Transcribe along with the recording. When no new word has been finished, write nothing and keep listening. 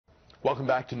Welcome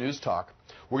back to News Talk.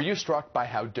 Were you struck by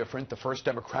how different the first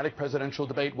Democratic presidential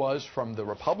debate was from the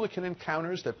Republican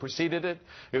encounters that preceded it?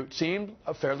 It seemed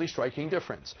a fairly striking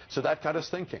difference. So that got us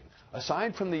thinking.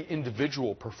 Aside from the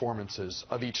individual performances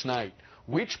of each night,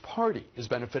 which party is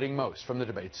benefiting most from the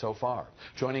debate so far?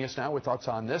 Joining us now with thoughts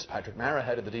on this, Patrick Mara,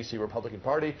 head of the D.C. Republican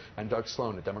Party, and Doug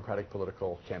Sloan, a Democratic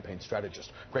political campaign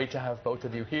strategist. Great to have both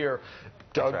of you here.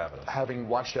 Doug, having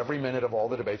watched every minute of all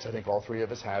the debates, I think all three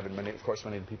of us have, and many of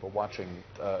the people watching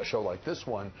a show like this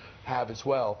one have as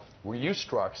well. Were you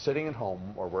struck, sitting at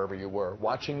home or wherever you were,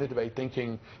 watching the debate,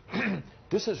 thinking,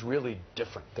 this is really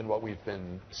different than what we've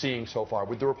been seeing so far,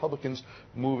 with the Republicans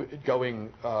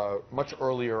going much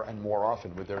earlier and more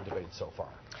often with their debates so far?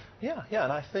 Yeah,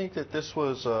 and I think that this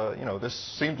was,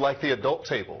 this seemed like the adult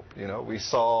table. We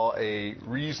saw a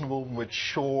reasonable,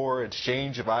 mature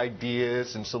exchange of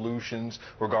ideas and solutions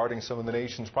regarding some of the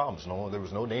nation's problems. There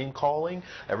was no name calling.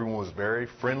 Everyone was very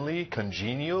friendly,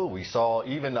 congenial. We saw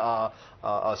even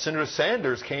Senator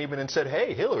Sanders came in and said,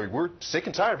 "Hey, Hillary, we're sick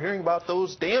and tired of hearing about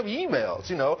those damn emails."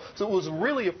 So it was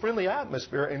really a friendly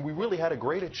atmosphere, and we really had a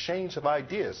great exchange of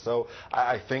ideas. So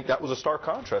I think that was a stark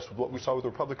contrast with what we saw with the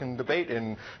Republican debate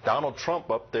and Donald Trump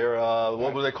up there.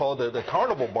 What were they called? The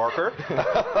carnival barker.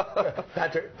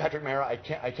 Patrick Mara,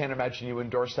 I can't imagine you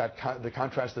endorse the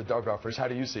contrast that Doug offers. How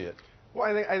do you see it?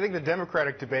 Well, I think the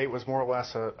Democratic debate was more or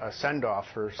less a send-off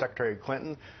for Secretary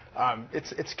Clinton.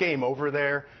 It's game over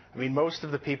there. I mean, most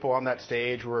of the people on that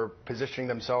stage were positioning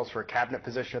themselves for a cabinet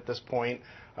position at this point.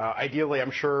 Ideally,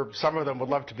 I'm sure some of them would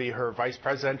love to be her vice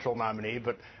presidential nominee,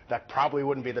 but that probably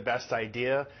wouldn't be the best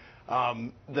idea.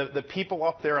 The people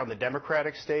up there on the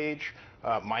Democratic stage,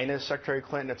 minus Secretary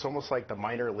Clinton, it's almost like the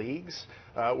minor leagues.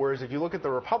 Whereas if you look at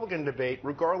the Republican debate,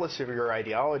 regardless of your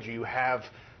ideology, you have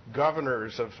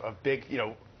governors of big,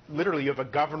 literally you have a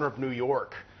governor of New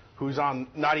York who's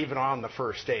not even on the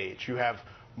first stage. You have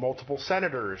multiple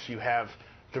senators. You have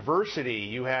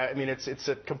diversity. It's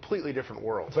a completely different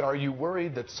world. But are you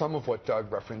worried that some of what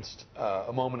Doug referenced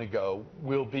a moment ago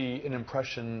will be an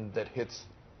impression that hits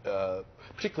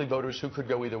particularly voters who could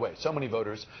go either way? So many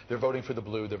voters, they're voting for the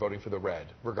blue, they're voting for the red,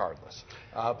 regardless.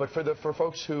 But for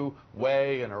folks who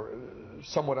weigh and are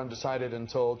somewhat undecided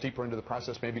until deeper into the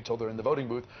process, maybe till they're in the voting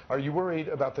booth, are you worried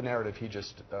about the narrative he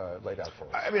just laid out for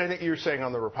us? I think you're saying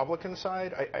on the Republican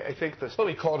side. I think this. Well,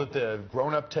 he called it the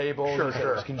grown-up table. Sure.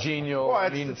 It was congenial.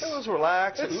 Well, it was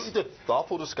relaxed. It was a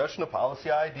thoughtful discussion of policy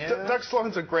ideas. Doug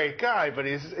Sloan's a great guy, but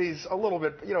he's a little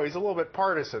bit, he's a little bit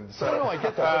partisan. So. No, I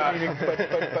get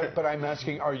that. But I'm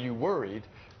asking, are you worried,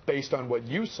 based on what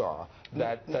you saw,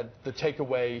 that the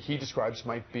takeaway he describes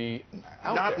might be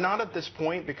out there? Not at this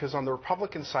point, because on the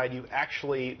Republican side,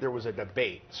 there was a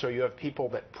debate. So you have people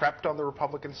that prepped on the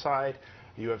Republican side.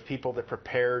 You have people that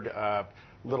prepared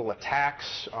little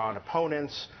attacks on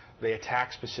opponents. They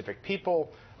attack specific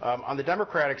people. On the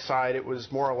Democratic side, it was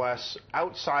more or less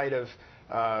outside of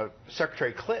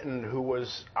Secretary Clinton, who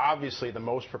was obviously the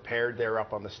most prepared there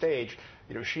up on the stage.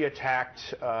 She attacked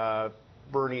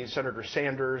Senator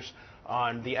Sanders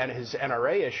on his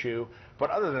NRA issue, but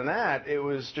other than that, it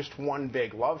was just one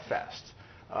big love fest.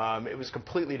 It was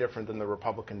completely different than the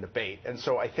Republican debate, and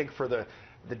so I think for the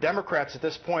Democrats at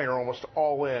this point are almost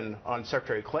all in on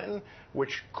Secretary Clinton,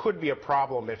 which could be a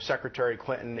problem if Secretary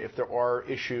Clinton, if there are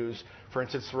issues, for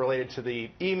instance, related to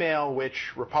the email,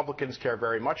 which Republicans care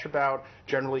very much about.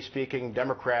 Generally speaking,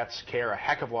 Democrats care a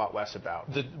heck of a lot less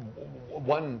about. The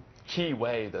one key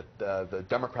way that the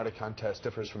Democratic contest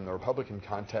differs from the Republican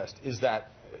contest is that,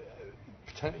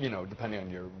 depending on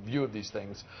your view of these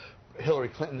things, Hillary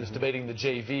Clinton is debating the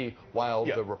JV, while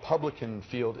the Republican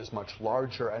field is much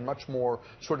larger and much more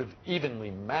sort of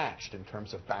evenly matched in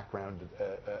terms of background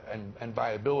and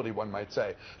viability, one might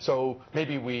say. So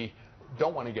maybe we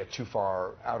don't want to get too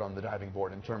far out on the diving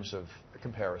board in terms of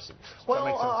comparisons. Well,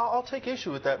 I'll take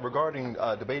issue with that regarding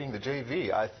debating the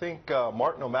JV. I think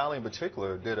Martin O'Malley in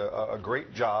particular did a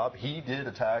great job. He did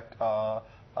attack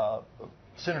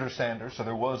Senator Sanders, so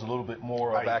there was a little bit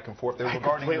more back and forth there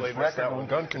regarding his record on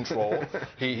gun control.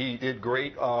 He did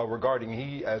great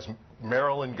regarding as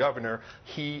Maryland governor.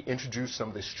 He introduced some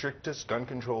of the strictest gun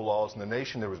control laws in the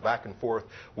nation. There was back and forth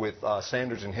with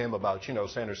Sanders and him about,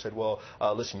 Sanders said, well,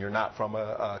 listen, you're not from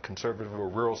a conservative or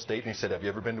rural state. And he said, have you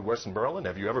ever been to Western Maryland?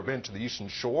 Have you ever been to the Eastern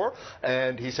Shore?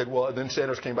 And he said, well, then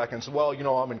Sanders came back and said, well,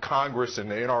 I'm in Congress and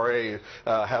the NRA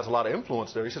has a lot of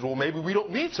influence there. He says, well, maybe we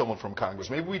don't need someone from Congress.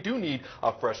 Maybe we do need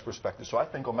a fresh perspective. So I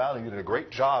think O'Malley did a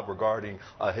great job regarding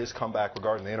his comeback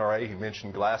regarding the NRA. He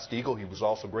mentioned Glass-Steagall. He was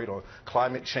also great on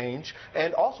climate change. stage.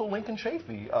 And also Lincoln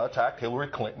Chafee attacked Hillary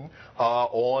Clinton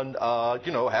on,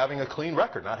 having a clean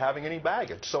record, not having any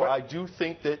baggage. So I do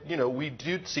think that, we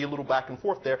did see a little back and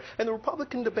forth there. And the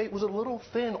Republican debate was a little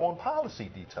thin on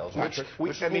policy details.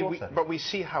 But we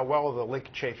see how well the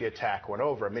Lincoln Chafee attack went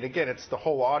over. I mean, again, it's the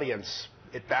whole audience.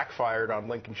 It backfired on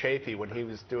Lincoln Chafee when he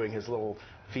was doing his little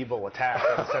feeble attack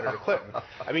on Senator Clinton.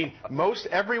 I mean,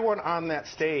 everyone on that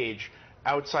stage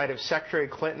outside of Secretary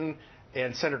Clinton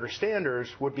and Senator Sanders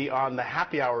would be on the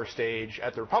happy hour stage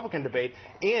at the Republican debate.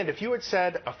 And if you had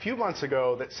said a few months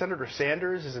ago that Senator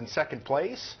Sanders is in second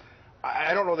place,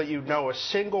 I don't know that you know a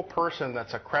single person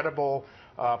that's a credible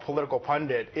political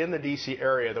pundit in the D.C.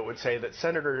 area that would say that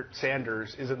Senator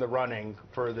Sanders is in the running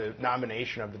for the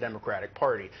nomination of the Democratic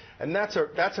Party. And that's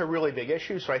a really big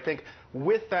issue. So I think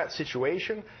with that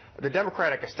situation, the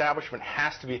Democratic establishment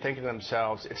has to be thinking to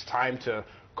themselves, it's time to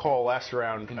coalesce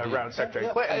around Secretary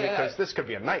Clinton, because this could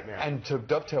be a nightmare. And to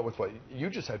dovetail with what you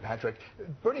just said, Patrick,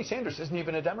 Bernie Sanders isn't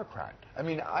even a Democrat. I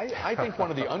mean, I think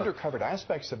one of the undercovered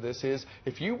aspects of this is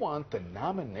if you want the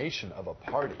nomination of a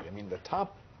party, I mean, the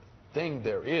top thing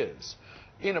there is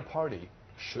in a party,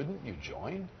 shouldn't you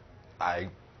join? I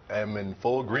am in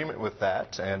full agreement with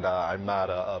that, and I'm not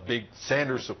a big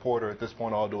Sanders supporter at this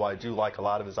point, although I do like a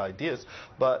lot of his ideas.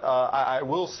 But I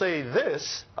will say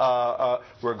this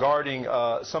regarding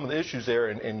some of the issues there,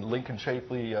 and Lincoln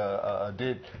Chafee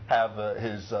did have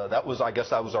that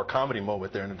was our comedy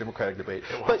moment there in the Democratic debate.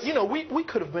 But, we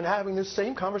could have been having this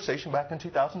same conversation back in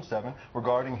 2007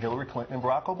 regarding Hillary Clinton and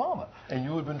Barack Obama. And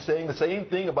you had been saying the same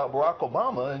thing about Barack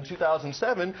Obama in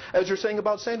 2007 as you're saying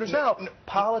about Sanders now.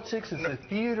 Politics is the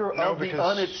theater of the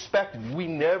unexpected. We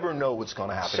never know what's going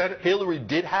to happen. Hillary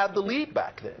did have the lead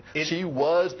back then. She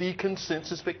was the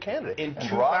consensus pick candidate. In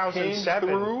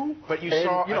 2007, but you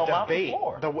saw a debate.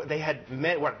 They had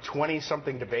met,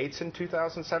 20-something debates in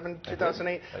 2007,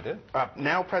 2008? I did.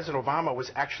 Now President Obama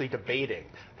was actually debating.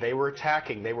 They were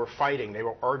attacking. They were fighting. They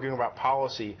were arguing about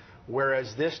policy.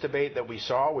 Whereas this debate that we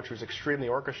saw, which was extremely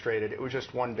orchestrated, it was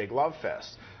just one big love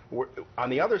fest. On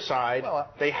the other side,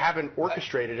 they haven't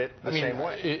orchestrated it the same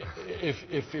way.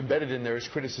 If embedded in there is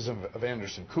criticism of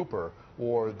Anderson Cooper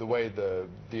or the way the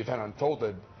event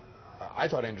unfolded, I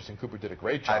thought Anderson Cooper did a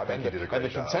great job. I think he did a great job.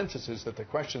 And the consensus is that the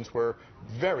questions were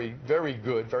very, very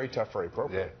good, very tough, very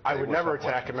appropriate. Yeah, I would never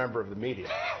attack a member of the media.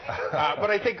 But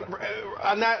I think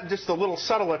on that, just a little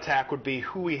subtle attack would be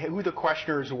who the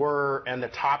questioners were and the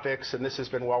topics, and this has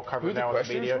been well covered now in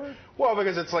the media. Well,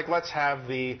 because it's like, let's have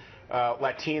the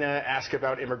Latina ask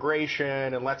about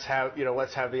immigration, and let's have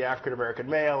the African American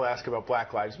male ask about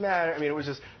Black Lives Matter. I mean, it was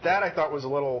just that I thought was a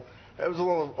little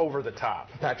over the top.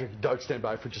 Patrick, Doug, stand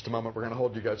by for just a moment. We're going to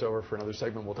hold you guys over for another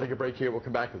segment. We'll take a break here. We'll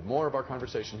come back with more of our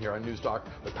conversation here on News Talk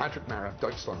with Patrick Mara,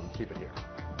 Doug Sloan. Keep it here.